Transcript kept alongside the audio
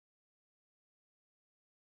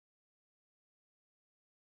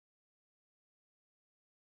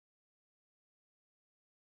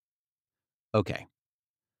Okay,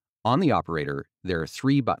 on the operator, there are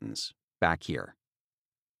 3 buttons back here.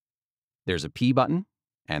 There's a P button,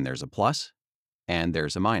 and there's a plus, and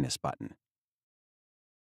there's a minus button.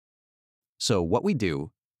 So what we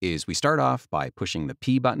do is we start off by pushing the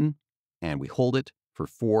P button, and we hold it for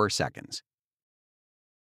 4 seconds.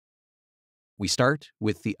 We start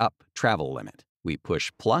with the up travel limit. We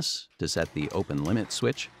push plus to set the open limit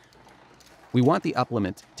switch. We want the up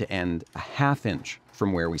limit to end a ½ inch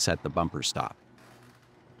from where we set the bumper stop.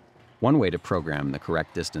 One way to program the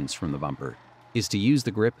correct distance from the bumper is to use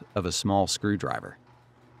the grip of a small screwdriver.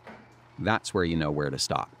 That's where you know where to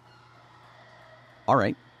stop. All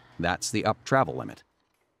right, that's the up travel limit.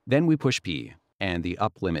 Then we push P, and the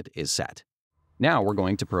up limit is set. Now we're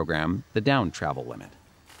going to program the down travel limit.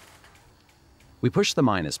 We push the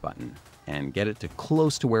minus button and get it to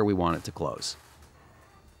close to where we want it to close.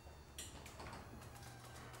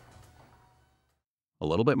 A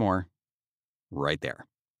little bit more, right there.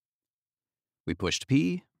 We pushed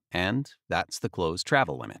P, and that's the closed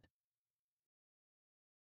travel limit.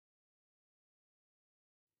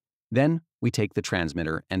 Then we take the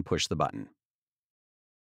transmitter and push the button.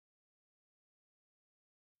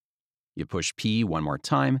 You push P one more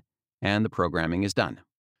time, and the programming is done.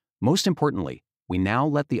 Most importantly, we now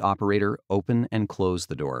let the operator open and close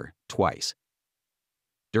the door twice.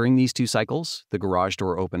 During these 2 cycles, the garage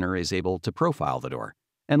door opener is able to profile the door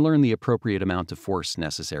and learn the appropriate amount of force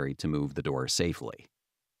necessary to move the door safely.